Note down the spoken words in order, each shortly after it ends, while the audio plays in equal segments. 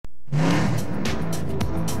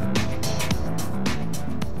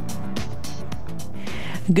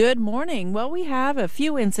Good morning. Well, we have a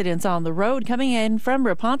few incidents on the road coming in from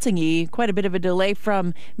Repentigny. Quite a bit of a delay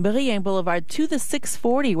from Briand Boulevard to the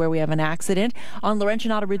 640 where we have an accident. On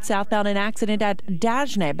Laurentian Autoroute southbound, an accident at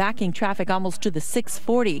Dagenais, backing traffic almost to the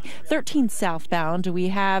 640. 13 southbound, we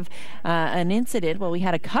have an incident. Well, we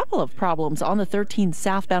had a couple of problems on the 13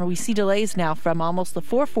 southbound. We see delays now from almost the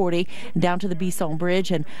 440 down to the Bisson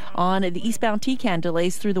Bridge. And on the eastbound TCAN,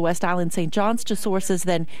 delays through the West Island St. John's to Sources,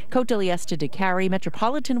 then Côte-de-Liesse to Décarie.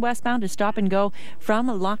 Metropolitan westbound is stop and go from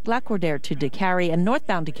Lac-Lacordaire to Décarie, and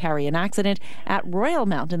northbound Décarie, an accident at Royal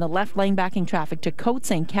Mount in the left lane backing traffic to Côte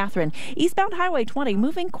St. Catherine. Eastbound Highway 20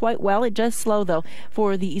 moving quite well. It does slow though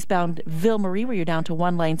for the eastbound Ville-Marie where you're down to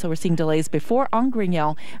one lane, so we're seeing delays before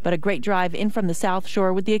Angrignon, but a great drive in from the South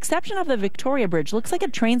Shore with the exception of the Victoria Bridge. Looks like a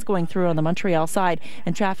train's going through on the Montreal side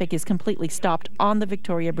and traffic is completely stopped on the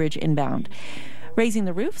Victoria Bridge inbound. Raising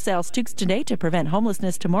the Roof sells toques today to prevent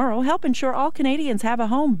homelessness tomorrow. Help ensure all Canadians have a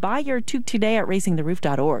home. Buy your toque today at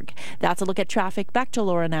raisingtheroof.org. That's a look at traffic. Back to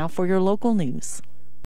Laura now for your local news.